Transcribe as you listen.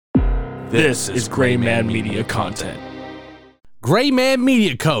This is Gray Man Media content.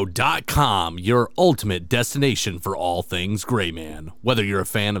 GrayManMediaCo.com, your ultimate destination for all things Gray Man. Whether you're a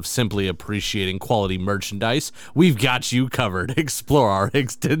fan of simply appreciating quality merchandise, we've got you covered. Explore our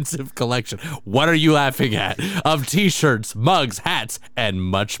extensive collection. What are you laughing at? Of t-shirts, mugs, hats, and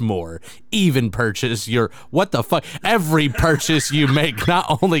much more. Even purchase your every purchase you make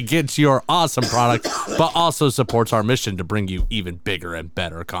not only gets your awesome product, but also supports our mission to bring you even bigger and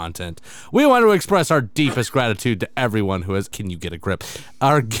better content. We want to express our deepest gratitude to everyone who has you get a grip,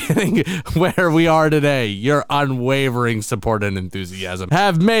 are getting where we are today. Your unwavering support and enthusiasm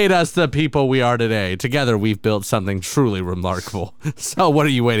have made us the people we are today. Together, we've built something truly remarkable. So what are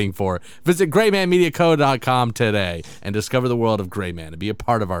you waiting for? Visit GrayManMediaCo.com today and discover the world of Gray Man and be a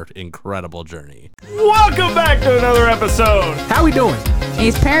part of our incredible journey. Welcome back to another episode. How we doing?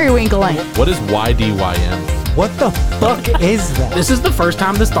 He's periwinkling. What is YDYM? What the fuck is that? This is the first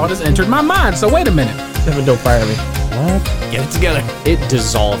time this thought has entered my mind, so wait a minute. Devin, don't fire me. What? Get it together. It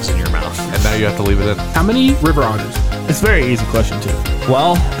dissolves in your mouth. And now you have to leave it in. How many river otters? It's a very easy question, too.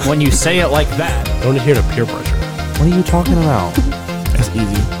 Well, when you say it like that, I don't adhere to peer pressure. What are you talking about? It's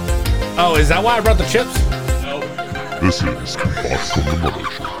easy. Oh, is that why I brought the chips? This is Box from the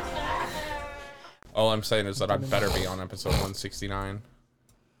Mothership. All I'm saying is that I better be on episode 169.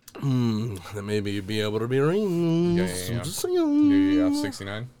 Then maybe you'd be able to be ring. Yeah.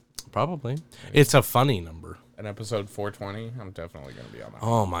 69. Probably. It's a funny number. And episode 420, I'm definitely going to be on that.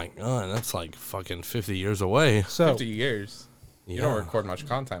 Oh my god, that's like fucking 50 years away. So, 50 years. Yeah. You don't record much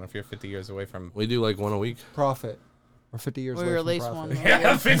content if you're 50 years away from... We do like one a week. profit. We're 50 years We away release from one. profit.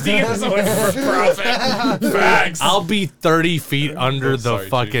 Yeah, 50 years away from profit. Facts. I'll be 30 feet under the sorry,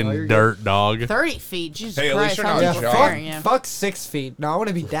 fucking Chief. dirt, dog. 30 feet. Jesus Hey, at least Christ. you're How not are Yeah, you John. preparing him? fuck 6 feet. No, I want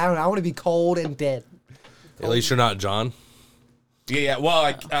to be down. I want to be cold and dead. At least you're not John. Yeah.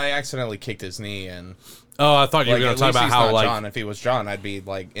 Well, I accidentally kicked his knee, and... Oh, I thought you were Like, going at to talk least about he's how, not like... John. If he was John, I'd be,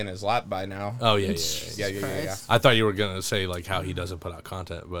 like, in his lap by now. Oh, yeah. Yeah. I thought you were going to say, like, how he doesn't put out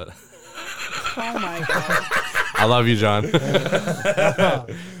content, but... Oh my God. I love you, John.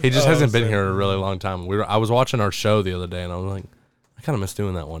 He just hasn't been here in a really long time. I was watching our show the other day, and I was like, I kind of miss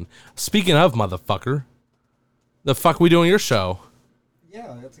doing that one. Speaking of, motherfucker, the fuck we doing your show?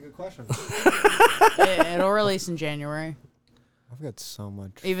 Yeah, that's a good question. It'll release in January. I've got so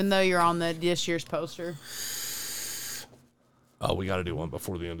much. Even though you're on this year's poster. Oh, we got to do one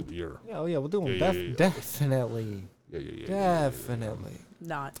before the end of the year. Yeah, we'll do one. Yeah. Definitely. Yeah. Definitely.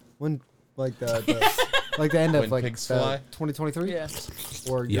 Not. When, like the like the end of When like pigs fly? 2023? Yes.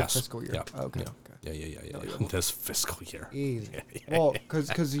 Or your Yes. fiscal year? Yeah. Okay. Yeah. This fiscal year. Easy. Well,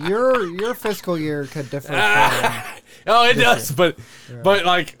 because your fiscal year could differ from. Oh, it does, but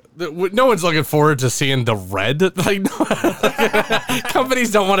like no one's looking forward to seeing the red. Like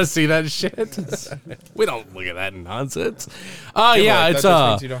companies don't want to see that shit. We don't look at that nonsense. Yeah, Like, it's that just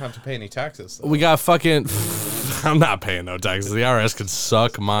means you don't have to pay any taxes. Though. we got fucking. I'm not paying no taxes. The IRS could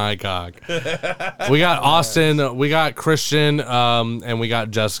suck my cock. We got Austin, we got Christian, and we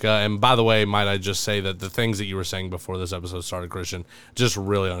got Jessica. And by the way, might I just say that the things that you were saying before this episode started, Christian, just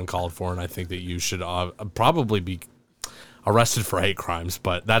really uncalled for, and I think that you should probably be arrested for hate crimes,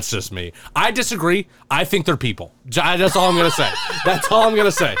 but that's just me. I disagree. I think they're people. That's all I'm going to say. That's all I'm going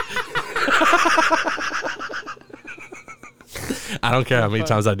to say. I don't care how many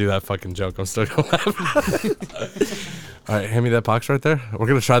times I do that fucking joke. I'm still going to laugh. All right, hand me that box right there. We're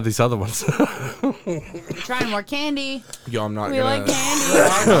going to try these other ones. We're trying more candy. Yo, I'm not We going like to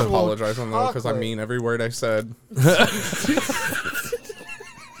candy. apologize on that because I mean every word I said.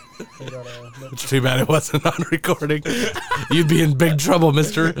 It's too bad it wasn't on recording. You'd be in big trouble,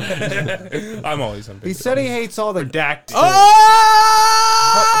 mister. I'm always in big He said he hates all the. Redacted.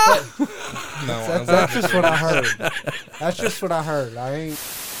 No, That's just what I heard. That's just what I heard. I ain't.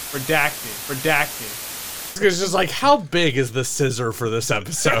 Redacted. It's just like, how big is the scissor for this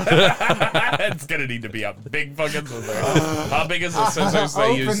episode? It's gonna need to be a big fucking scissor. How big is the scissors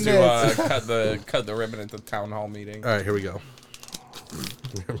they used to cut the ribbon at the town hall meeting? All right, here we go.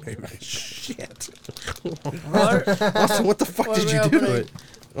 Shit. Austin, what the fuck What did are you we do? opening?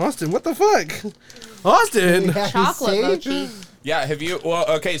 Austin, what the fuck? Austin! Yeah, you Chocolate see? mochi. Yeah, have you? Well,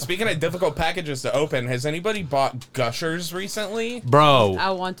 okay. Speaking of difficult packages to open, has anybody bought Gushers recently? Bro.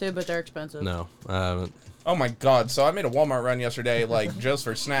 I want to, but they're expensive. No, I haven't. Oh my god! So I made a Walmart run yesterday, like just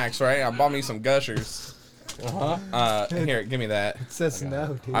for snacks, right? I bought me some Gushers. Here, give me that. It says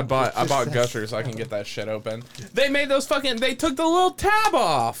no, dude. I bought Gushers so I can get that shit open. They made those fucking. They took the little tab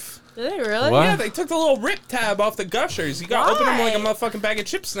off. Did they really? What? Yeah, they took the little rip tab off the Gushers. You gotta open them like a motherfucking bag of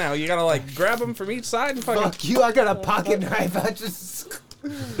chips now. You gotta like grab them from each side and fucking. Fuck you! I got a pocket knife. I just.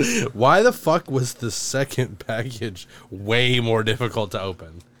 Why the fuck was the second package way more difficult to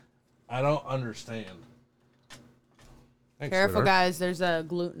open? I don't understand. Thanks, Careful, sweetheart. guys. There's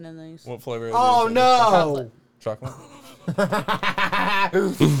gluten in these. What flavor? Oh no! Chocolate.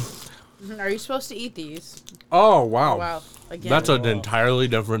 Are you supposed to eat these? Oh, wow. Wow. Again. That's an entirely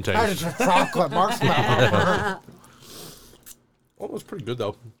different That taste. is chocolate. Mark's mouth. Oh, it was pretty good,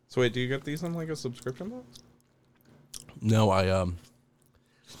 though. So wait, do you get these on like a subscription box? No, I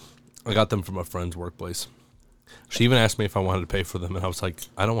got them from a friend's workplace. She even asked me if I wanted to pay for them, and I was like,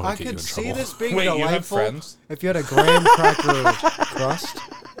 I don't want I to get you could in see trouble. this being Wait, you have delightful friends? if you had a graham cracker crust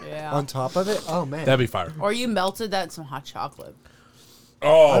Yeah. on top of it. Oh man, That'd be fire. Or you melted that in some hot chocolate.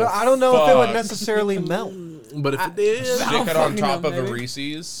 Oh, I don't know if it would fuck. necessarily melt. But if it did, Stick it on fucking top know, of a maybe.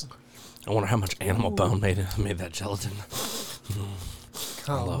 Reese's. I wonder how much animal bone made that gelatin.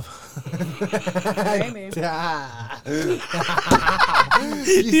 Oh. Maybe. Ah. you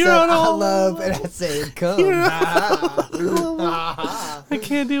said I love, and I said come. I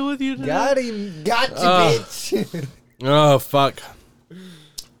can't deal with you today. Got him. Got you, bitch. Oh, fuck.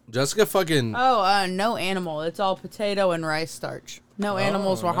 Jessica fucking... Oh, no animal. It's all potato and rice starch. No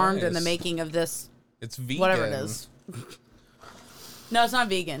animals were harmed in the nice. making of this, It's vegan. whatever it is. No, it's not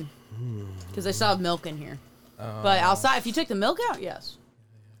vegan. Because they still have milk in here. But outside, if you took the milk out, yes.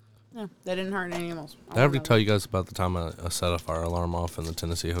 No, they didn't hurt any animals. Did I ever tell you guys about the time I set a fire alarm off in the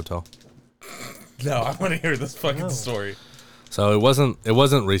Tennessee hotel? No, I want to hear this fucking story. So it wasn't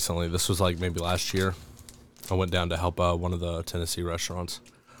recently. This was like maybe last year. I went down to help one of the Tennessee restaurants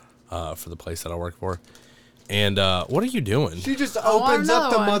for the place that I work for. And what are you doing? She just want opens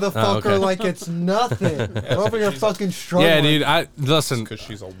up the another one. motherfucker okay. like it's nothing. Over your fucking struggling. Yeah, dude. Listen. Because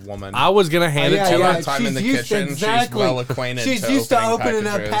she's a woman. I was gonna hand Yeah, it to yeah. her. Time in the She's used- kitchen. exactly. She's well acquainted. She's to used to opening opening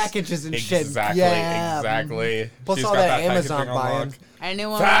up packages and shit. Exactly. Yeah. Exactly. Plus She's all got that Amazon packaging on buy-in. lock.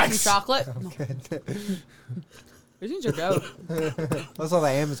 Anyone want some Facts. chocolate? These things are dope. That's all the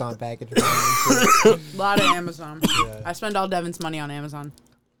Amazon package. A lot of Amazon. I spend all Devin's money on Amazon.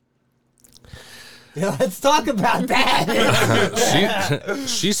 Yeah, let's talk about that.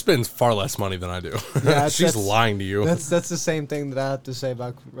 She spends far less money than I do. Yeah, She's that's- lying to you. That's the same thing that I have to say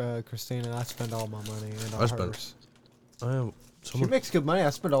about Christina. I spend all my money and all I spend- hers. She makes good money. I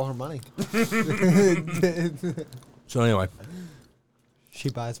spend all her money. So anyway, She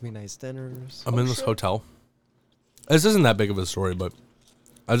buys me nice dinners. I'm in this hotel. This isn't that big of a story, but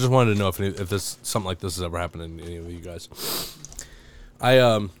I just wanted to know if this something like this has ever happened to any of you guys.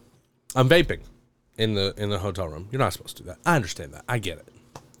 I'm vaping in the hotel room. You're not supposed to do that. I understand that. I get it.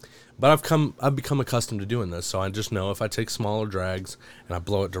 But I've become accustomed to doing this, so I just know if I take smaller drags and I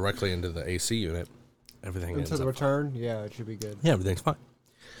blow it directly into the AC unit, everything ends Into the up return, yeah, it should be good. Yeah, everything's fine.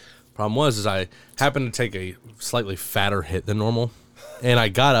 Problem was I happened to take a slightly fatter hit than normal, and I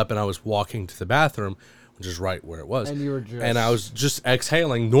got up and I was walking to the bathroom, which is right where it was. And you were just- and I was just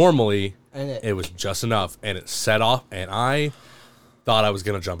exhaling normally. And it was just enough, and it set off, and I thought I was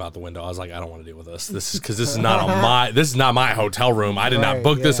gonna jump out the window. I was like, I don't want to deal with this. This is because this is not my hotel room. I did not Right,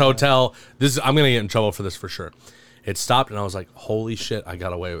 book this yeah. hotel. I'm gonna get in trouble for this for sure. It stopped, and I was like, holy shit, I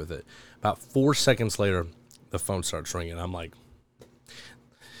got away with it. About 4 seconds later, the phone starts ringing. I'm like,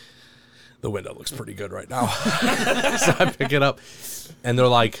 the window looks pretty good right now. So I pick it up, and they're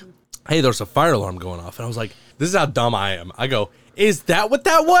like, hey, there's a fire alarm going off. And I was like, this is how dumb I am. I go, is that what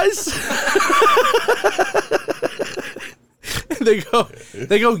that was? They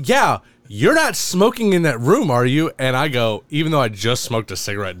go, yeah, you're not smoking in that room, are you? And I go, even though I just smoked a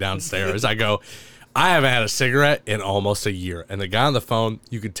cigarette downstairs, I go, I haven't had a cigarette in almost a year. And the guy on the phone,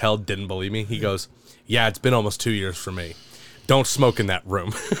 you could tell, didn't believe me. He goes, yeah, it's been almost 2 years for me. Don't smoke in that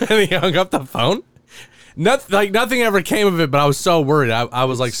room. And he hung up the phone. Nothing ever came of it, but I was so worried. I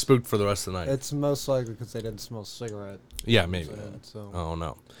was like spooked for the rest of the night. It's most likely because they didn't smell cigarette. Yeah, maybe. So Oh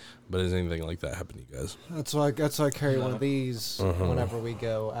no. But has anything like that happened to you guys? that's why I carry one of these whenever we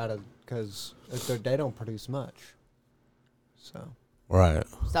go out of because they don't produce much. So Right.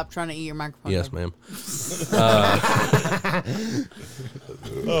 Stop trying to eat your microphone. Yes, David. ma'am.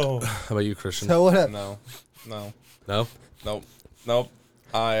 How about you, Christian? so what? No. No? Nope.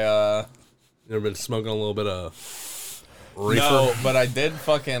 I You ever been smoking a little bit of reefer? no, but I did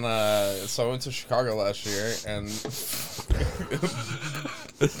fucking so I went to Chicago last year and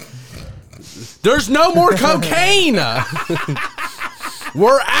There's no more cocaine!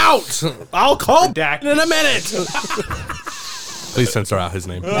 We're out! I'll call Dak in a minute! Please censor out his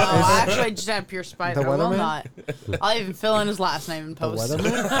name. No, I actually just have pure spite. The I will Weatherman? not. I'll even fill in his last name and The post.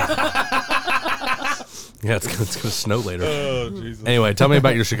 Weatherman? Yeah, it's gonna snow later. Oh, Jesus. Anyway, tell me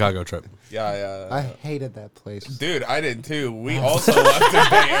about your Chicago trip. Yeah. I hated that place. Dude, I did too. We also left a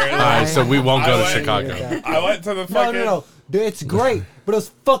day early. All right, so we won't go I to went- Chicago. I went to the fucking... No. Dude, it's great, but it was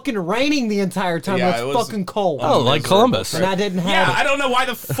fucking raining the entire time. Yeah, It it was was fucking cold. Oh, like Columbus. And I didn't have Yeah, it. I don't know why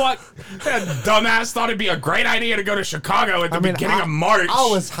the fuck that dumbass thought it'd be a great idea to go to Chicago at the beginning of March. I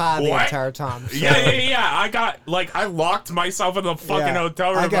was high the What? entire time. so- Yeah. I locked myself in the fucking Yeah.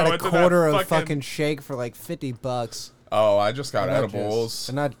 hotel room. I got a went to quarter that of fucking shake for like $50. Oh, I just got And I edibles. just-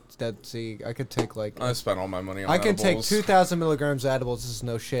 And I see, I could take like I spent all my money on I can take edibles. 2,000 milligrams of edibles. This is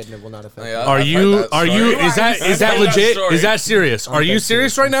no shit, and it will not affect me. Yeah, Are I've you? heard that Are you? story. Is that I've heard that legit? story. Is that serious? Are you dead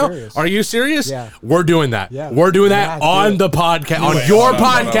serious serious. right I'm now? serious. Are you serious? Yeah. We're doing that. Yeah. We're doing that Yeah, do on it. the podcast, on it. your Do it.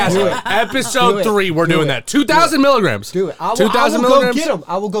 podcast, Do it. episode Do it. 3. We're Do doing it. that. 2,000 milligrams. Do it. I will 2,000 go milligrams. get them.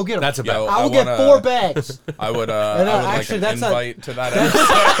 I will go get them. That's a bet. Yo, I will I get wanna- 4 bags. I would And, I would actually, like an that's a- invite to that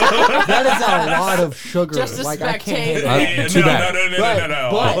episode. That is a lot of sugar. Just a like I can't spectator. handle it. Too bad.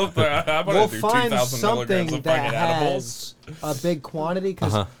 No. But I'm We'll gonna do find 2,000 something milligrams of that fucking edibles. has a big quantity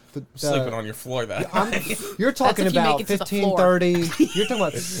because Sleeping on your floor that you're talking if you about make it to the 15, floor. 30. You're talking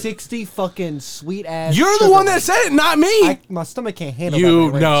about 60 fucking sweet ass. You're the sugar one that ones. said it, not me. My stomach can't handle that. You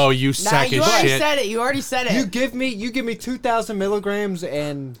many rates. no, you Nah, sack you of already shit. said it. You already said it. You give me 2,000 milligrams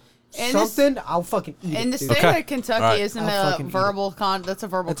and And something. I'll fucking eat in the it. dude. state Okay. of Kentucky, All right. isn't I'll a fucking eat verbal that's a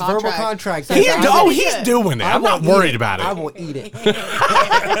verbal It's a contract. verbal contract. So He's, I oh, will he's eat it. doing it. I I'm not will eat worried about I it. will eat it.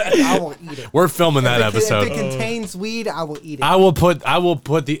 I will eat it. We're filming that If episode. it contains weed, I will eat it. I will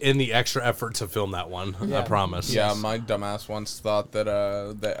put in the extra effort to film that one. I Yeah. promise. Yeah, my dumbass once thought that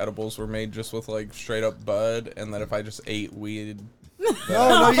the edibles were made just with like straight up bud, and that if I just ate weed. no,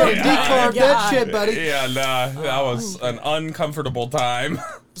 you gotta decarb that God. shit, buddy. Yeah, nah, that was an uncomfortable time.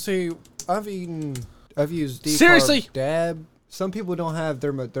 See, I've used decarb Seriously? dab. Some people don't have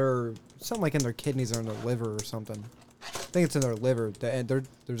their something like in their kidneys or in their liver or something. I think it's in their liver. And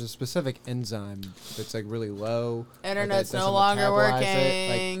there's a specific enzyme that's like really low. Internet's that no doesn't longer metabolize it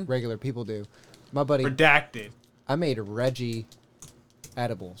working. like regular people do. My buddy, Redacted. I made Reggie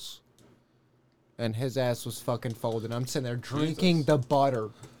edibles. And his ass was fucking folded. I'm sitting there drinking the butter.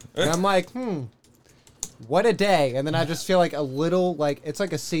 And I'm like, what a day. And then I just feel like a little, like, it's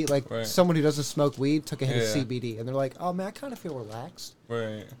like a seat, like Right. someone who doesn't smoke weed took a hit of Yeah. CBD. And they're like, oh man, I kind of feel relaxed.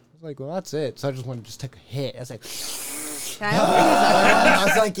 Right. I was like, well, that's it. So I just wanted to just take a hit. I was like, Can I open these other ones? I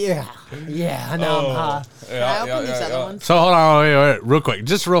was like, yeah, I know I'm high. Can I open these other ones? So hold on, wait, real quick,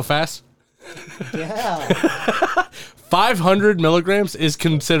 just real fast. Yeah. 500 milligrams is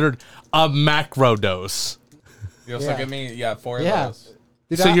considered a macro dose. Yo, so Yeah. give me 4 of Yeah. those.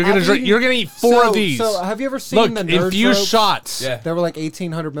 Dude, So you're gonna drink. You're gonna eat 4 of these. So have you ever seen Look, the Nerd infused Ropes? shots. Yeah. They were like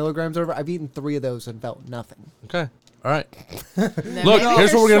 1,800 milligrams or whatever. I've eaten 3 of those and felt nothing. Okay. All right. Then Look, maybe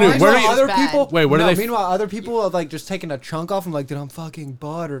here's your what we're gonna do. storage Where do is you- other bad. people? Wait, where do no, they? Meanwhile, other people have like just taken a chunk off. I'm like, dude, I'm fucking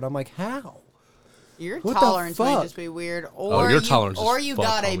buttered. I'm like, how? Your What the tolerance might fuck? just be weird, or your you, tolerance is or you fucked,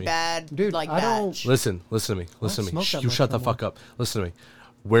 got a homie. bad Dude, like I don't- batch. Listen to me. Listen to me. smoke Shh, that you much shut the no more. fuck up. Listen to me.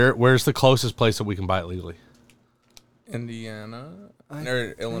 Where's the closest place that we can buy it legally? Indiana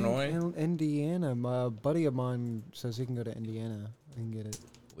or Illinois. Indiana. My buddy of mine says he can go to Indiana and get it.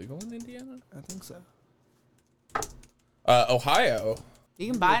 Legal in Indiana? I think so. Ohio.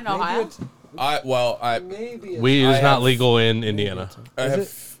 You can buy it in Ohio. Maybe Weed I is not have- legal in Indiana. I Is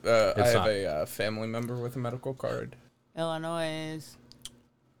have It's not. a family member with a medical card. Illinois is.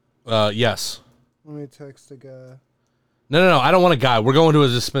 Yes. Let me text the guy. No. I don't want a guy. We're going to a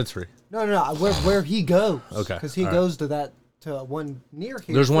dispensary. No. Where he goes. Okay, Because he all right. goes to one near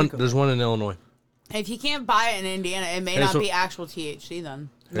here. There's one. frequently. There's one in Illinois. If you can't buy it in Indiana, it may Here's not what- be actual THC. Then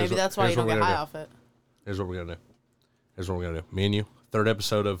Here's maybe what- that's why here's you don't what get we're high gonna off it. Here's what we're gonna do. Me and you. 3rd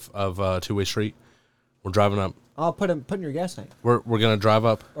episode of Two Way Street. We're driving up. I'll put in your gas tank. We're gonna drive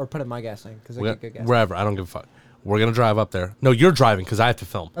up. Or put in my gas tank. Because I get good gas. Wherever. I don't give a fuck. We're gonna drive up there. No, you're driving because I have to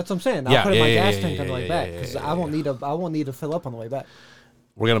film. That's what I'm saying. I'll Yeah, put in my yeah, gas yeah, tank yeah, on the way yeah, back. yeah, Because yeah, I won't need to fill up on the way back.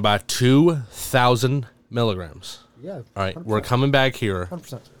 We're gonna buy 2,000 milligrams. Yeah. All right. We're coming back here.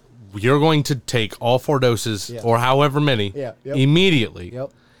 100%. You're going to take all 4 doses Yeah. or however many Yeah, yep. immediately.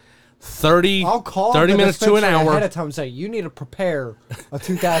 Yep. 30 I'll call 30 the minutes to an dispensary hour. ahead of time and say, you need to prepare a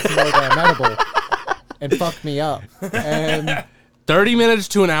 2,000 milligram edible and fuck me up. And 30 minutes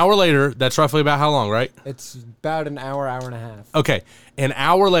to an hour later, that's roughly about how long, right? it's about an hour and a half. Okay. An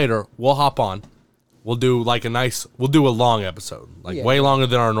hour later, we'll hop on. We'll do like we'll do a long episode. Like Yeah. way longer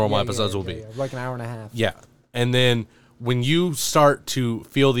than our normal Yeah, episodes yeah, will yeah, be. yeah, like an hour and a half. Yeah. And then when you start to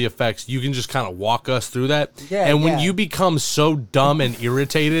feel the effects, you can just kind of walk us through that. Yeah, and when yeah. you become so dumb and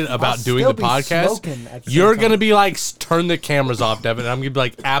irritated about doing the still be podcast, smoking at the same you're going to time. be like, turn the cameras off, Devin. And I'm going to be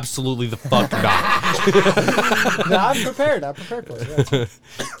like, absolutely the fuck not. No, I'm prepared. I'm prepared for it.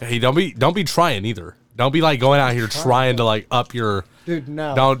 Yeah. Hey, don't be trying either. Don't be like going out here trying to like up your. Dude,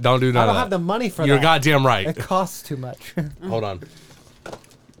 no. Don't do none I of don't that. have the money for You're that. goddamn right. It costs too much. Hold on.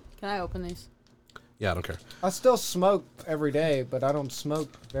 Can I open these? Yeah, I don't care. I still smoke every day, but I don't smoke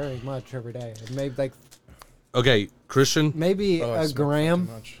very much every day. Maybe like Okay, Christian. maybe Oh, I a smoke gram.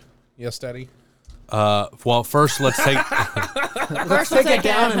 too much. Yes, Daddy. Well, first let's take. First, take it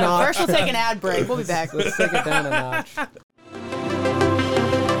down a notch. First, we'll take an ad break. We'll be back. Let's take it down a notch.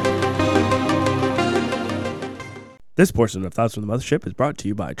 This portion of Thoughts from the Mothership is brought to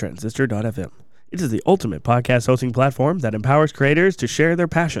you by Transistor.fm. It is the ultimate podcast hosting platform that empowers creators to share their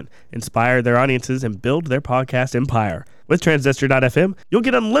passion, inspire their audiences, and build their podcast empire. With Transistor.fm, you'll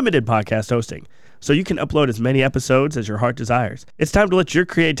get unlimited podcast hosting, so you can upload as many episodes as your heart desires. It's time to let your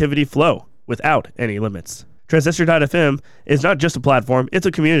creativity flow without any limits. Transistor.fm is not just a platform, it's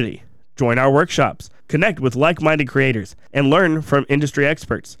a community. Join our workshops, connect with like-minded creators, and learn from industry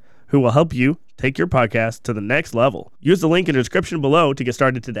experts who will help you take your podcast to the next level. Use the link in the description below to get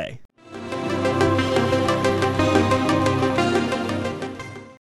started today.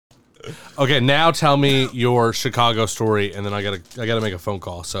 Okay, now tell me your Chicago story, and then I gotta make a phone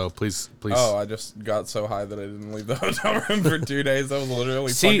call. So please. Oh, I just got so high that I didn't leave the hotel room for 2 days. That was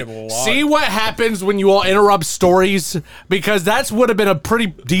literally See fucking lot. what happens when you all interrupt stories? Because that would have been a pretty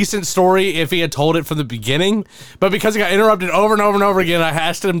decent story if he had told it from the beginning. But because he got interrupted over and over and over again, I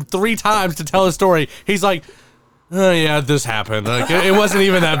asked him 3 times to tell his story. He's like, "Oh yeah, this happened. Like it wasn't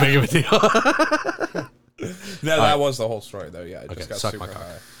even that big of a deal." No, that was the whole story, though. Yeah, I just got suck super my cock.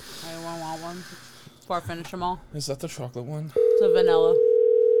 high. I want one before I finish them all. Is that the chocolate one? It's a vanilla.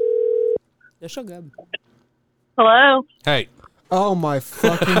 They're so good. Hello. Hey, Oh my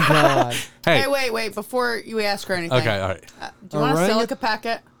fucking god. hey. Hey, wait. Before you ask her anything. Okay, all right. Do you want a Orangutan? silica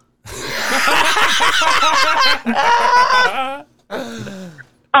packet?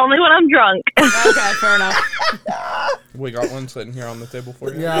 Only when I'm drunk. Okay, fair enough. We got one sitting here on the table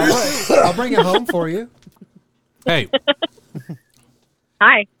for you. Yeah, I'll bring it home for you. Hey,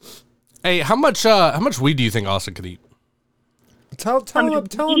 Hi. hey. How much weed do you think Austin could eat? Tell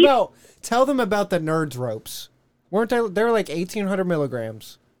them about the nerds ropes. Weren't they were like 1,800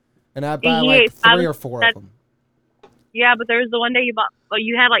 milligrams, and I buy like Yes, 3 or 4 of them. Yeah, but there was the one day you bought. Well,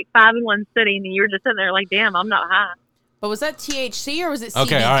 you had like 5 in one sitting, and you were just sitting there like, "Damn, I'm not high." But was that THC or was it CBD?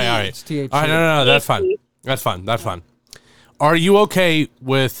 Okay, all right. It's THC. All right, no, that's fine. That's fine. Are you okay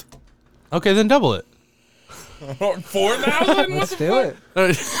with? Okay, then double it. 4,000? Let's do it.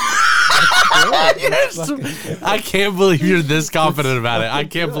 I can't believe you're this confident about it. I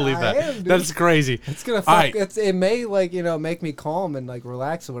can't believe I that. am, dude. That's crazy. It's gonna All fuck. right. It may like make me calm and like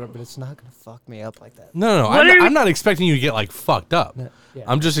relax or whatever, but it's not gonna fuck me up like that. No. What are I'm not expecting you to get like fucked up. yeah,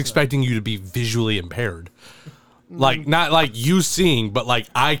 I'm just expecting you to be visually impaired. Like not like you seeing, but like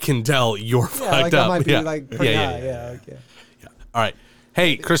I can tell you're Yeah, fucked like up. I might be yeah. like pretty high. Yeah. Okay. All right.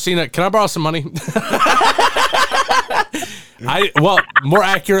 Hey, Christina, can I borrow some money? More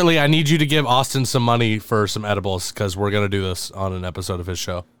accurately, I need you to give Austin some money for some edibles because we're gonna do this on an episode of his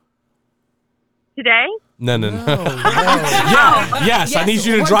show. Today? No. Oh, Yes, I need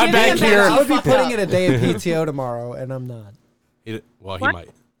you to we're drive giving back him no. here. I would be Fucked putting up. in a day of PTO tomorrow, and I'm not He What? might.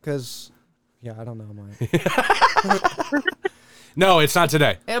 because I don't know. Mike. No, it's not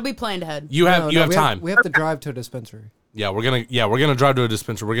today. It'll be planned ahead. You have No, have we time. we have to drive to a dispensary. Yeah, we're gonna drive to a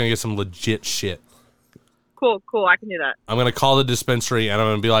dispensary. We're gonna get some legit shit. Cool. I can do that. I'm gonna call the dispensary and I'm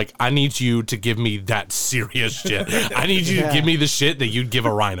gonna be like, I need you to give me that serious shit. I need you to give me the shit that you'd give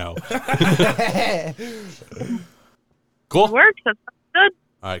a rhino. Cool. All Works. That's good.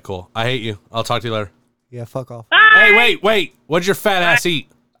 right, cool. I hate you. I'll talk to you later. Yeah, fuck off. Hey, wait. What'd your fat ass eat?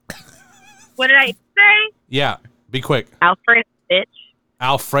 What did I say? Yeah, be quick. Alfred, bitch.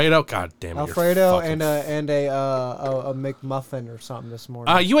 Alfredo. God damn it. you're Alfredo fucking- and a McMuffin or something this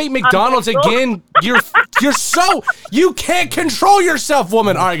morning. You ate McDonald's again. You're so you can't control yourself,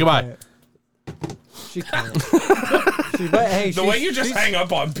 woman. All right, goodbye. She can't. Hey, The way you just hang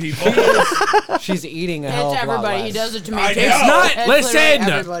up on people. she's eating a It's hell of a lot everybody. He less. does it to me. I too. know. It's not. It's Listen,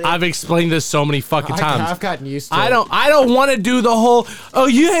 literally everybody. I've explained this so many fucking times. I've gotten used to I it. don't want to do the whole. Oh,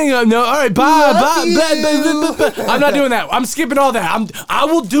 you hang up. No, all right, bye. I'm not doing that. I'm skipping all that. I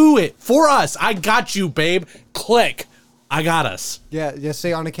will do it for us. I got you, babe. Click. I got us. Yeah,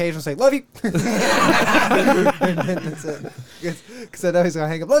 say on occasion, say, love you. And then that's it. Because I know he's going to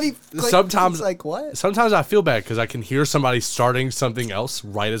hang up. Love you. Click. Sometimes, It's like, what? Sometimes I feel bad because I can hear somebody starting something else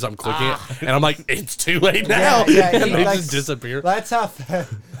right as I'm clicking it, and I'm like, it's too late now. Yeah, and they like, just disappear. That's how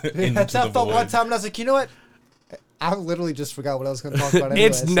that's how I felt void. one time, and I was like, you know what? I literally just forgot what I was going to talk about anyway.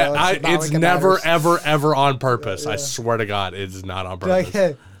 It's so not it's like it never, matters. ever on purpose. I swear to God, it's not on purpose. Like,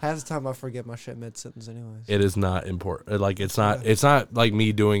 hey, half the time I forget my shit mid-sentence anyways. It is not important. Like it's not like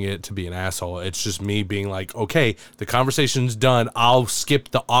me doing it to be an asshole. It's just me being like, okay, the conversation's done. I'll skip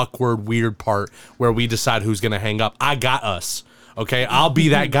the awkward, weird part where we decide who's gonna hang up. I got us. Okay, I'll be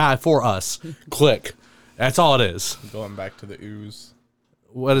that guy for us. Click. That's all it is. Going back to the ooze.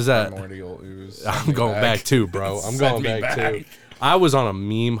 What is that? Primordial ooze. I'm going back too, bro. I'm going Send me back too. I was on a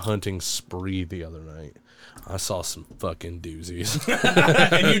meme hunting spree the other night. I saw some fucking doozies.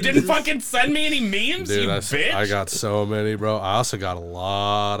 And you didn't fucking send me any memes, Dude, you bitch. I got so many, bro. I also got a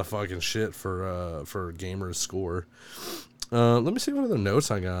lot of fucking shit for Gamers Score. Let me see what other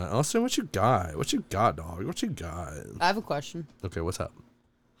notes I got. Austin, what you got? What you got, dog? What you got? I have a question. Okay, what's up?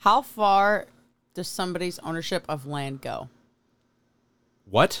 How far does somebody's ownership of land go?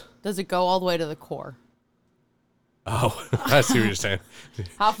 What? Does it go all the way to the core? Oh, I see what you're saying.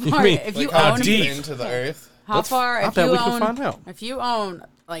 How far? mean, if Like you how own deep into the earth? how far? I If bet you we can own, find out. if you own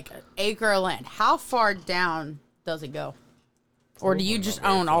like an acre of land, how far down does it go? Or do you just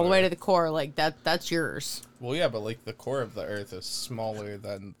own all the way to the core? Like that's yours. Well, yeah, but like the core of the earth is smaller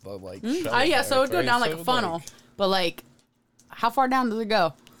than the like. shell Oh of yeah, the so it earth, would go right? down like So a it would, funnel. But like, how far down does it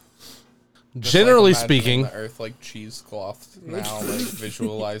go? just, Generally like, imagining speaking, the earth like cheesecloth now, like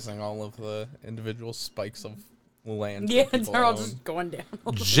visualizing all of the individual spikes of land. Yeah, that people they're all own. just going down.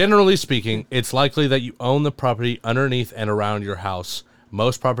 generally speaking, it's likely that you own the property underneath and around your house.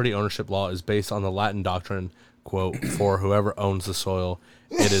 Most property ownership law is based on the Latin doctrine, quote, for whoever owns the soil,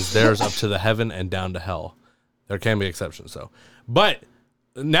 it is theirs up to the heaven and down to hell. There can be exceptions, though. But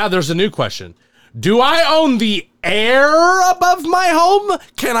now there's a new question. Do I own the air above my home?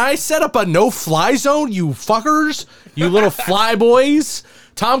 Can I set up a no-fly zone, you fuckers? You little fly boys?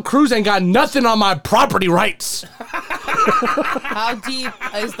 Tom Cruise ain't got nothing on my property rights. How deep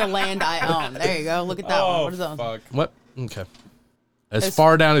is the land I own? There you go. Look at that one. Oh, What is that? fuck. What? Okay. As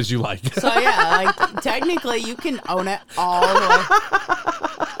far down as you like. So yeah, like technically you can own it all the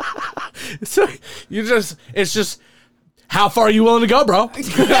way. So it's just how far are you willing to go, bro?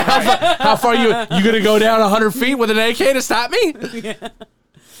 how far you gonna go down 100 feet with an AK to stop me?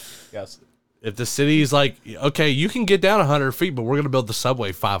 Yes. If the city's like, okay, you can get down 100 feet, but we're gonna build the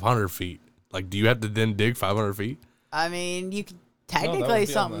subway 500 feet. Like, do you have to then dig 500 feet? I mean, you could that would technically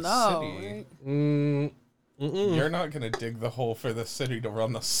be on something the though. city. Right? You're not gonna dig the hole for the city to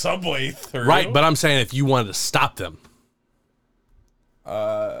run the subway through. Right, but I'm saying if you wanted to stop them.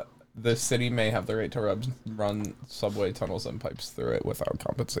 The city may have the right to run subway tunnels and pipes through it without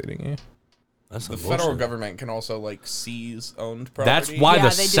compensating you. That's The federal government can also like seize owned property. That's why Yeah,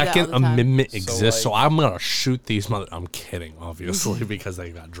 the they do that all Second the time. Amendment So, exists. So like- I'm gonna shoot these mother. I'm kidding, obviously, because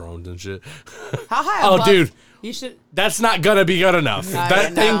they got drones and shit. How high? Oh, above- dude. You should. That's not gonna be good enough. I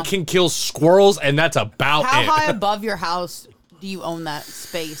That know. thing can kill squirrels, and that's about How it. high above your house do you own that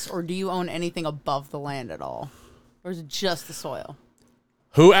space, or do you own anything above the land at all, or is it just the soil?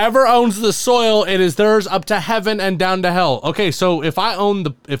 Whoever owns the soil, it is theirs up to heaven and down to hell. Okay, so if I own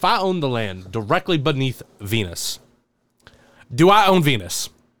the land directly beneath Venus, do I own Venus?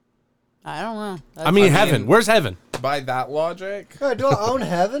 I don't know. I mean, heaven. Where's heaven? By that logic, Hey, do I own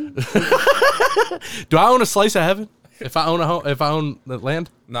heaven? Do I own a slice of heaven? If I own if I own the land?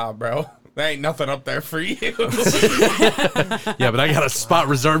 nah, bro. There ain't nothing up there for you. Yeah, but I got a spot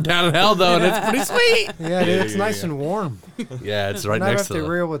reserved down in hell though, and it's pretty sweet. Yeah, dude, it's nice and warm. Yeah, it's right Never next have to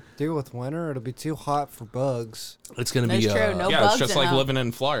to deal with winter. It'll be too hot for bugs. It's gonna That's be. true. No yeah, bugs it's just in like hell. living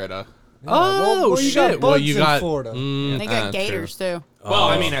in Florida. Oh you shit! got Well, bugs you in got. Florida. They got gators too. Well,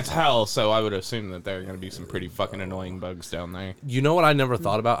 I mean, it's hell, so I would assume that there are going to be some pretty fucking annoying bugs down there. You know what I never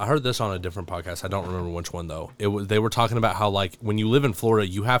thought about? I heard this on a different podcast. I don't remember which one though. It was they were talking about how like when you live in Florida,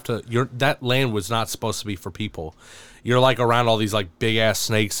 you have to that land was not supposed to be for people. You're like around all these like big ass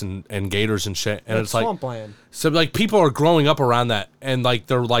snakes and gators and shit, and it's like swampland. so like people are growing up around that, and like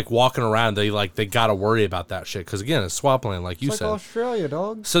they're like walking around. They gotta worry about that shit because again, it's swampland, like you It's said. like Australia,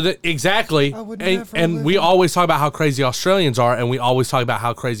 dog. So that exactly, I would and, never and live we in- always talk about how crazy Australians are, and we always talk about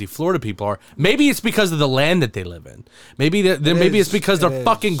how crazy Florida people are. Maybe it's because of the land that they live in. Maybe maybe it's is. because It they're is.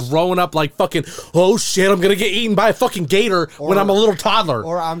 fucking growing up like fucking. Oh shit! I'm gonna get eaten by a fucking gator when I'm a little toddler.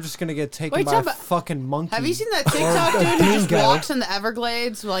 Or I'm just gonna get taken Wait, by talk a about- fucking monkey. Have you seen that TikTok Or a dude who just dingo. walks in the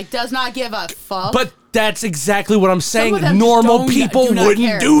Everglades, like does not give a fuck? But That's exactly what I'm saying. of them Normal don't- people do not wouldn't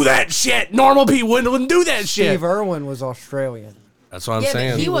care. do that shit. Normal people wouldn't do that shit. Steve Irwin was Australian. That's what I'm Yeah,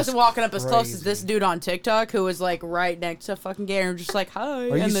 saying. but he wasn't walking up as close as crazy. this dude on TikTok who was like right next to fucking Gator and just like, hi.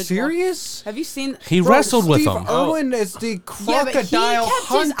 Are you and then- serious? Have you seen? He Bro, wrestled with Steve them. Irwin is the Yeah, but he crocodile kept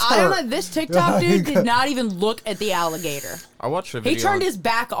hunter. his eye on it. This TikTok dude did not even look at the alligator. I watched a He video. turned his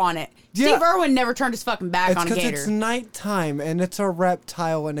back on it. Yeah. Steve Irwin never turned his fucking back It's on a because gator. it's nighttime and it's a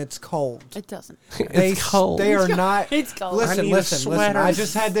reptile and it's cold. It doesn't. It's cold. They are not. It's cold. Listen, I need a listen. sweater. I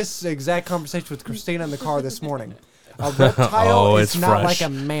just had this exact conversation with Christina in the car this morning. A reptile Oh, is it's not fresh. like a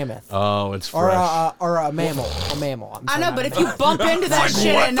mammoth. Oh, it's Or fresh. or a mammal. A mammal. I'm I sorry, know, not but a if you bump into that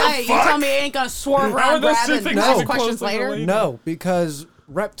shit at night, you tell me it ain't gonna swerve How are around, those grab, two and things ask so questions close, like, later? related? No, because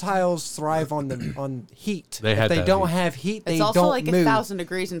reptiles thrive on heat. They if had they that don't heat. have heat, they It's also don't like move. 1,000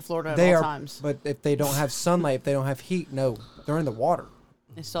 degrees in Florida at They all are, times. but if they don't have sunlight, if they don't have heat, no, they're in the water.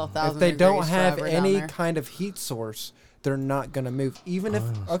 It's still 1,000 If they don't degrees have forever down any there. kind of heat source, they're not gonna move. Even if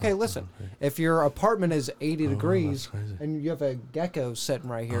okay, listen, if your apartment is 80 degrees and you have a gecko sitting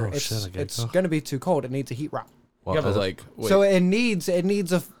right here, Oh, shit, a it's gecko. gonna be too cold. It needs a heat rock. Well, Yeah, but like, wait, So it needs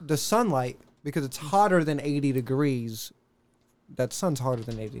the sunlight because it's hotter than 80 degrees. That sun's hotter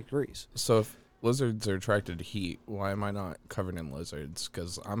than 80 degrees. so if lizards are attracted to heat, why am I not covered in lizards?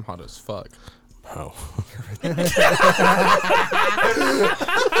 Because I'm hot as fuck. oh.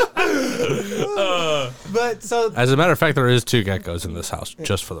 But so As a matter of fact, there is 2 geckos in this house,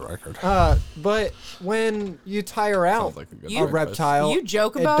 just for the record. but when you tire out Sounds like a good a breakfast. reptile, You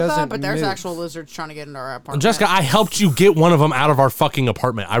joke it about that, doesn't but there's move. actual lizards trying to get into our apartment. Jessica, I helped you get one of them out of our fucking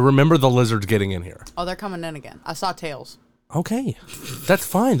apartment. I remember the lizards getting in here. Oh, they're coming in again. I saw tails. Okay, that's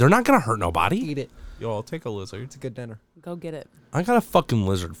fine. They're not gonna hurt nobody. eat it. Yo, I'll take a lizard. It's a good dinner. Go get it. I got a fucking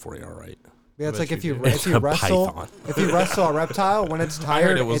lizard for you, all right? Yeah, it's bet like if you you do. if you A wrestle python. if you wrestle a reptile when it's heard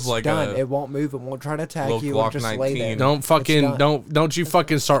tired, it was it's like done. a It won't move. It won't try to attack little you. Glock It'll just lay 19. there. Don't fucking done. don't you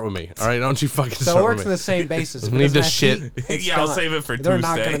fucking start with me, all right? Don't you fucking So start it works with on me. the same basis. If it Need doesn't to have shit. heat, it's Yeah, I'll done. save it for They're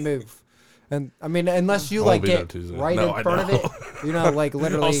not Tuesday. gonna move. And I mean, unless you I won't like be there get Tuesday. right No, in I front of know. it, you know, like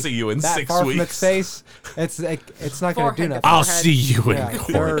literally. I'll see you in that 6 far from weeks. its face. It's like, it's not gonna do Forehead to nothing. I'll forehead. see you in Yeah,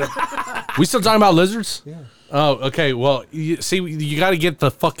 court. they're- We still talking about lizards? Yeah. Oh, okay. Well, you got to get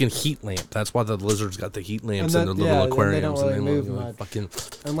the fucking heat lamp. That's why the lizards got the heat lamps And in that- the yeah, little and they aquariums. don't really and move they much. fucking.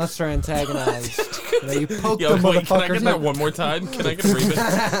 unless they're antagonized. You know, you poke Yo, the wait, can I motherfuckers. get that one more time? Can I get a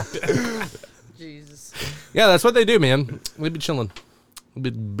remix? Jesus. Yeah, that's what they do, man. They be chilling. They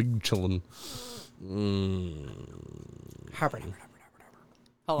be big chilling.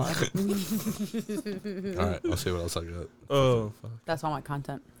 Hold on. All right, I'll see what else I got. Oh, That's all my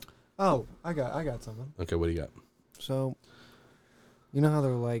content. Oh, I got something. Okay, what do you got? So, you know how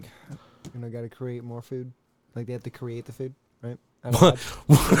they're like, got to create more food. Like they have to create the food, right?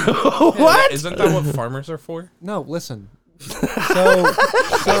 what? Isn't that what farmers are for? No, listen. So Started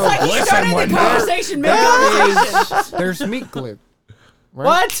the conversation, mid-conversation. there's meat glue. Right?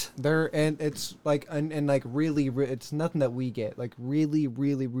 What? And it's like and like really, it's nothing that we get. Like really,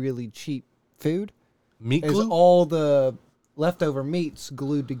 really, really cheap food Meat is glue? all the leftover meats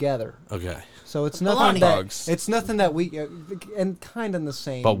glued together. Okay, So it's Bologna. nothing Dogs. that it's nothing that we and kind of the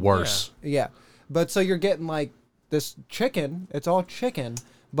same. but worse. Yeah, but so you're getting like this chicken. It's all chicken,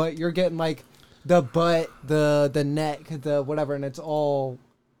 but you're getting like the butt, the neck, the whatever, and it's all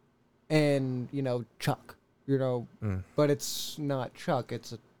in chuck. But it's not chuck.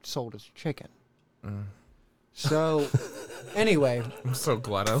 It's sold as chicken. So anyway, I'm so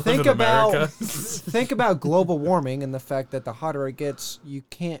glad I live think in about America. think about global warming and the fact that the hotter it gets, you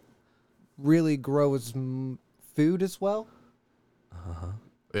can't really grow as food as well.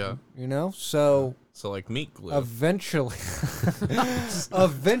 Yeah. So So like meat glue.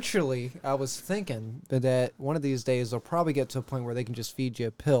 eventually I was thinking that one of these days they'll probably get to a point where they can just feed you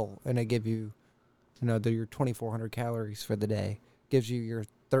a pill and they give you your 2,400 calories for the day, gives you your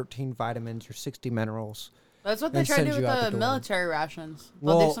 13 vitamins, your 60 minerals. That's what they And try to do sends with you out the the door. military rations.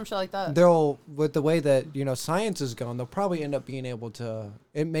 They'll do some shit like that. They'll, with the way that science is going, they'll probably end up being able to.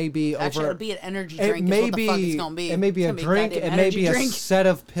 It may be Actually, over. it'll be an energy It drink. may Is what the fuck be. it's gonna be. It may be It's a gonna drink. goddamn It may energy be a drink. set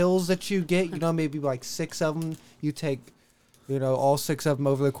of pills that you get. Maybe like 6 of them. You take, all 6 of them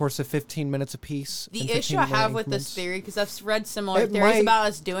over the course of 15 minutes apiece. in The issue I 15-minute have with this increments. theory, because I've read similar It theories might- about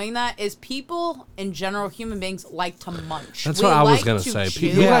us doing that, is people in general, human beings, like to munch. That's We what I was like gonna to say.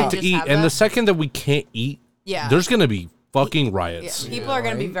 chew We Yeah. like and to just eat, have and the that. second that we can't eat, Yeah. there's gonna be fucking Yeah, riots. people are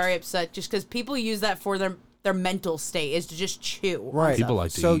going to be Right. very upset just because people use that for their mental state is to just chew. on Right. People stuff.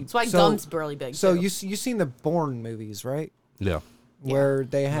 like to So eat. That's why so- gum's really big. So too. you seen the Bourne movies, right? Yeah. where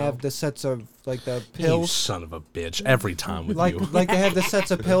they have the sets of like the You pills. son of a bitch. Every time with Like you. like they have the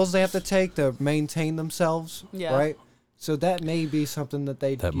sets of pills they have to take to maintain themselves. Yeah. Right. So that may be something that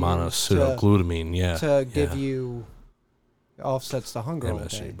they That use monosudoglutamine, yeah. to give yeah. you offsets the hunger all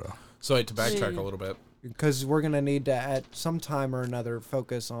MSG, day. bro. So wait, to backtrack a little bit. Because we're gonna need to at some time or another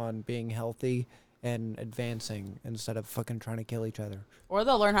focus on being healthy and advancing instead of fucking trying to kill each other. Or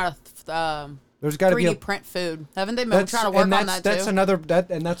they'll learn how to There's got to be 3D a print food. Haven't they been trying to work on that that's too? another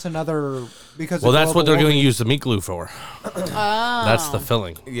that's another because Well, of that's what global they're going to warming. use the meat glue for. That's the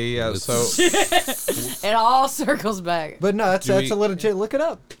filling. Yeah. So It all circles back. But no, that's a legit. Look it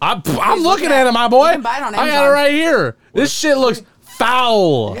up. I'm looking at it, my boy. You can buy it on I got it Amazon. right here. This shit looks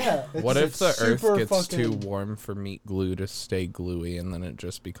foul. Yeah. what if the Earth super gets too fucking- warm for meat glue to stay gluey, and then it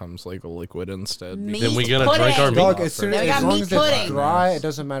just becomes like a liquid instead? Meat Then we gotta drink our pudding. meat. Dog, as soon They as, got as long meat as it's pudding. dry, it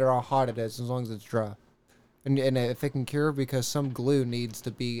doesn't matter how hot it is, as long as it's dry. And if it can cure, because some glue needs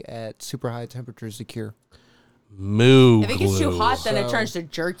to be at super high temperatures to cure. Moo If it gets too glue. hot, then it So- turns to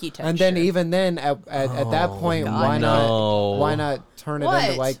jerky texture. And then even then, at that point, why no. not turn it What?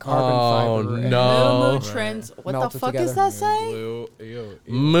 into like carbon Oh, fiber? and no. Moo trends. What Melt the it fuck together. does that say? Glue. Ew.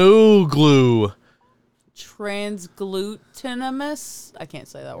 Moo glue. Transglutinous. I can't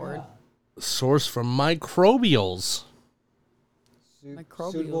say that word. Source from microbials.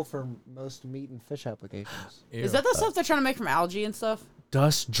 Microbial. Suitable for most meat and fish applications. Is that the stuff they're trying to make from algae and stuff?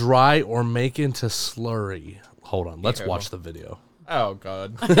 Dust dry or make into slurry. Hold on. Let's Ew. watch the video. Oh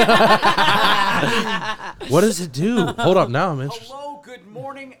god. What does it do? Hold up. Now I'm interested. Hello, good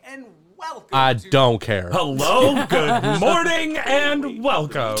morning, and welcome. I don't care. Hello, good morning, and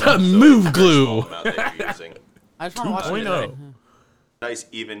welcome. To Move glue. I just want to watch it. know. Nice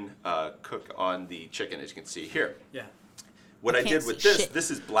even cook on the chicken, as you can see here. Yeah. What I can't did with see this, shit.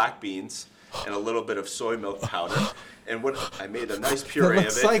 this is black beans and a little bit of soy milk powder. And what I made a nice It puree of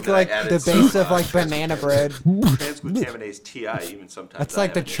looks it. like and then I added the some, base of like banana bread. transglutaminase TI, even sometimes. That's I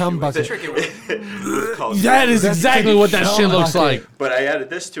like the have an chum issue with bucket. it. It's called That is That's exactly the what that shit looks bucket. like. But I added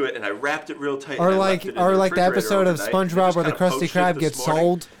this to it and I wrapped it real tight. Or and I like- left it in or the like the refrigerator episode of overnight, and SpongeBob just where the kinda Krusty poached it Krab this gets morning,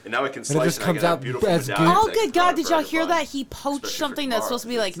 sold, And now I can it slice just and I comes can have out beautiful as medallions Oh, I can good God. put on Did y'all bread hear and that? buns, He poached especially something for that's supposed to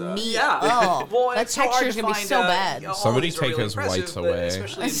be like tomorrow. meat. Yeah. Oh, Well, that it's so hard texture's to going to be find, so bad. all Somebody these are take really his impressive, whites but away.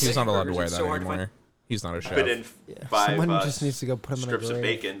 especially in He's not allowed to burgers, wear it's that so hard to anymore. He's not a chef. Put in 5 Someone just needs to go put him in a strips of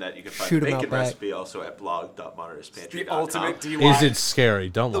grave. bacon that you can find Shoot the 'em out bacon back. recipe also at blog.moniterspantry.com. The ultimate DIY. Is it scary?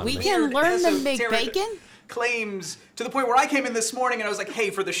 Don't lie We to me. can learn Has to a make terror- bacon? Claims to the point where I came in this morning and I was like, hey,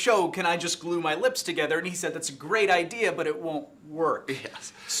 for the show, can I just glue my lips together? And he said, that's a great idea, but it won't work.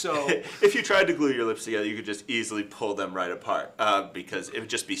 Yes. So, If you tried to glue your lips together, you could just easily pull them right apart because it would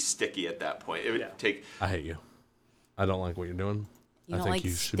just be sticky at that point. It would take. I hate you. I don't like what you're doing. You I don't think like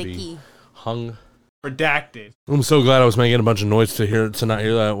you should sticky. be hung. Redacted. I'm so glad I was making a bunch of noise to not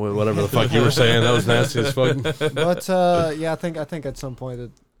hear that. Whatever the fuck you were saying, that was nasty as fuck. But yeah, I think at some point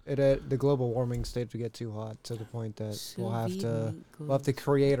that the global warming stage will get too hot to the point that we'll have to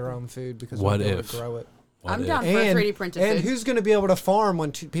create our own food because What we'll be able if? to grow it. I'm down for a 3D printed and food. who's going to be able to farm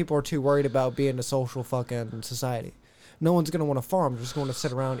when people are too worried about being a social fucking society? No one's going to want to farm. They're just going to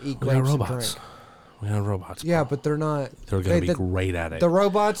sit around, eat We got grapes, and robots. drink. We got robots. Yeah, bro. but they're not. They're gonna be great at it. The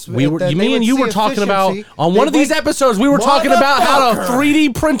robots. We were, they me would and you see were talking about efficiency. on one of these episodes. We were talking about how a Motherfucker.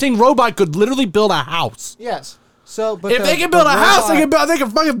 3D printing robot could literally build a house. Yes. So, but If they can build a house, they can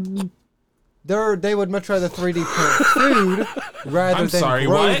fucking. They would much rather 3D print food rather I'm than sorry,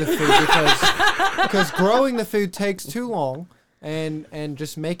 grow what? the food because growing the food takes too long, and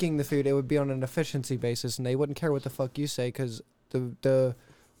just making the food it would be on an efficiency basis, and they wouldn't care what the fuck you say because the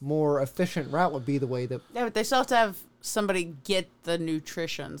more efficient route would be the way that. Yeah, but they still have to have somebody get the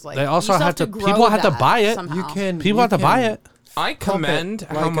nutritions. Like They also you still have to. grow People have to that buy it. somehow. You can. People you have to buy can it. I pump it commend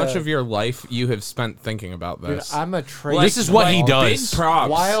how like much a- of your life you have spent thinking about Dude, this. I'm a trader. This is what he does. Big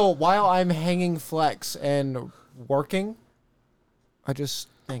props. While I'm hanging flex and working, I just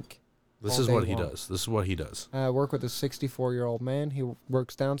think. This all is day what he long. does. This is what he does. I work with a 64-year-old man. He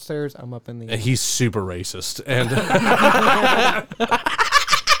works downstairs. I'm up in the. And he's super racist and.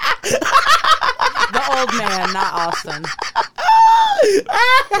 The old man, not Austin.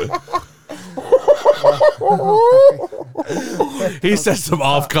 He says some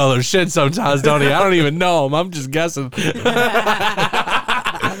off-color shit sometimes, don't he? I don't even know him. I'm just guessing.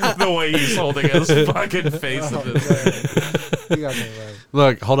 The way he's holding his fucking face at this. You got me right.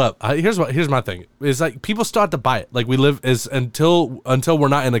 Look, hold up. Here's my thing. It's like people still have to buy it. Like we live is until we're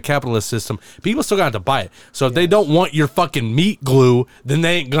not in a capitalist system, people still got to buy it. So if they don't want your fucking meat glue, then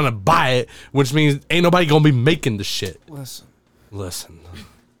they ain't gonna buy it, which means ain't nobody gonna be making the shit. Listen.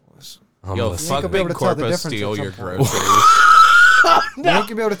 I'm Yo, listening. fuck be able Big to tell the Corpus difference steal at your some point. groceries. You ain't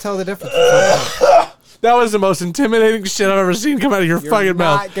gonna be able to tell the difference. That was the most intimidating shit I've ever seen come out of your You're fucking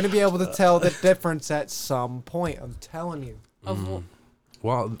mouth. not gonna be able to tell the difference at some point. I'm telling you.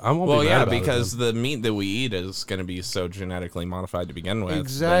 Well, I won't Well, be mad yeah, about because it, the meat that we eat is going to be so genetically modified to begin with.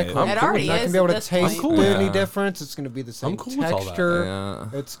 Exactly. that- It You're already not is gonna be able at to this taste point. any Yeah. difference. It's gonna be the same cool with all that. texture.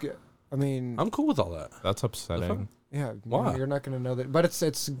 Yeah. It's good. I mean, I'm cool with all that. That's upsetting. yeah. Why? You're not gonna know that, but it's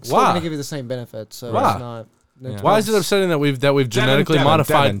still Why? gonna give you the same benefits. So Why? it's not. Yeah. Why is it upsetting that we've genetically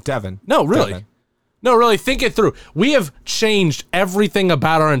modified? Devin. No, really. No, really, think it through. We have changed everything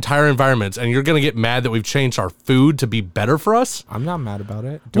about our entire environments, and you're gonna get mad that we've changed our food to be better for us? I'm not mad about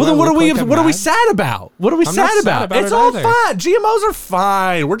it. Well, then what are we sad about? What are we I'm not sad sad about? about It's it all either. fine. GMOs are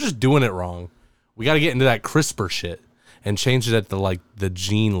fine. We're just doing it wrong. We got to get into that CRISPR shit and change it at the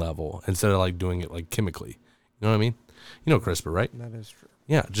gene level instead of like doing it like chemically. You know what I mean? You know CRISPR, right? That is true.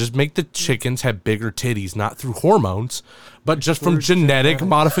 Yeah, just make the chickens have bigger titties, not through hormones, but just from genetic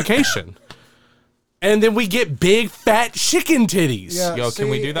modification. And then we get big fat chicken titties. Yeah, Yo, can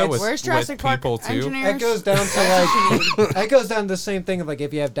we do that with Where's Jurassic Park people too? engineers? It goes down to like it goes down to the same thing of like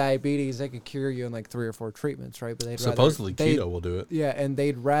if you have diabetes, they could cure you in like 3 or 4 treatments, right? But they'd Supposedly rather, keto will do it. Yeah, and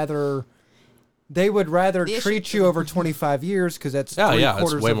they would rather The issue- treat you over 25 years because that's Yeah, yeah,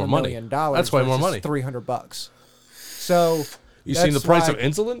 $750,000. it's way more money. That's way more money. $300. So You seen the that's price of why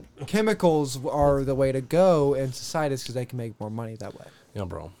insulin? Chemicals are the way to go in society because they can make more money that way. Yeah,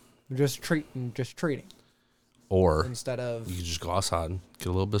 bro. Just treating Or instead of you can just go outside, get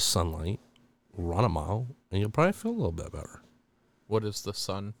a little bit of sunlight, run a mile, and you'll probably feel a little bit better. What is the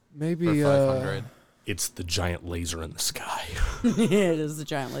sun? maybe For 500. It's the giant laser in the sky. It is the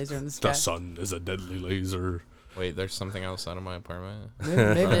giant laser in the sky. The sun is a deadly laser. Wait, there's something else out of my apartment.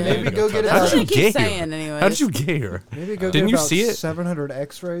 maybe go get That's about what they get keep here? saying anyway. How did you get here? maybe go Didn't get you about see it? 700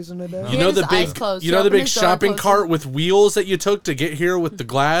 X-rays in a day. You Yeah, know his the eyes big, closed. you know He the opened big his door, shopping closed cart it. with wheels that you took to get here with the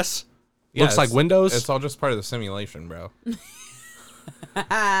glass. Yeah, Looks like it's- windows. It's all just part of the simulation, bro.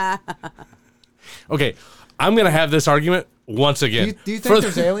 Okay, I'm gonna have this argument once again. Do you For think the-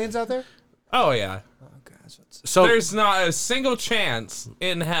 there's aliens out there? Oh yeah. so There's not a single chance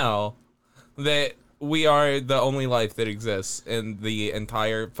in hell that we are the only life that exists in the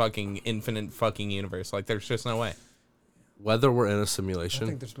entire fucking infinite fucking universe. Like, there's just no way. whether we're in a I simulation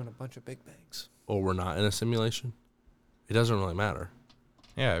think there's been a bunch of big bangs. or we're not in a simulation, it doesn't really matter.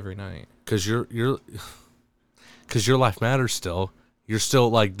 Yeah, every night. Because your life matters still. You're still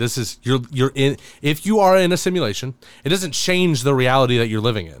like this is you're in. If you are in a simulation, it doesn't change the reality that you're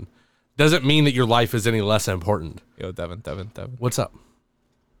living in. Doesn't mean that your life is any less important. Yo, Devin. What's up?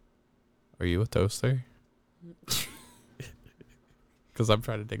 Are you a toaster? Because I'm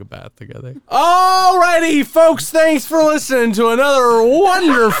trying to take a bath together. Alrighty, folks, thanks for listening to another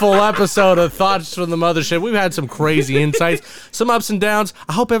wonderful episode of Thoughts from the Mothership. We've had some crazy insights, some ups and downs.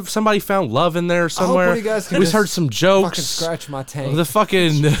 I hope somebody found love in there somewhere. one of you guys can We just heard some Fucking jokes. scratch my tank. The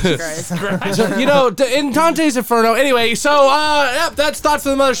fucking, Christ. you know, in Dante's Inferno. Anyway, so, yep, that's Thoughts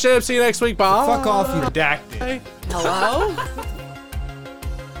from the Mothership. See you next week. Bye. Fuck off, you Redacted. Hello?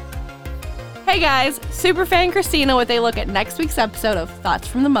 Hey guys, Superfan Christina with a look at next week's episode of Thoughts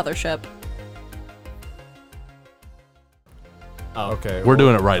from the Mothership. Oh. Okay. We're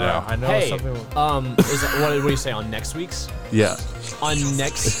doing it right now. I know Hey, something. what do you say on next week's? Yeah. On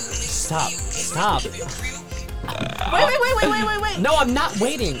next, stop. Wait. No, I'm not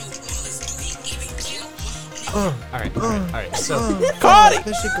waiting. All right. So, Cody!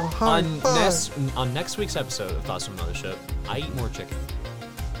 This shit go hard. on next week's episode of Thoughts from the Mothership, I eat more chicken.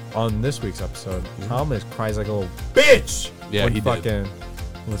 On this week's episode, Thomas cries like a little bitch. Yeah, when he did. fucking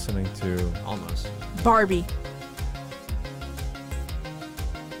listening to Almost. Barbie.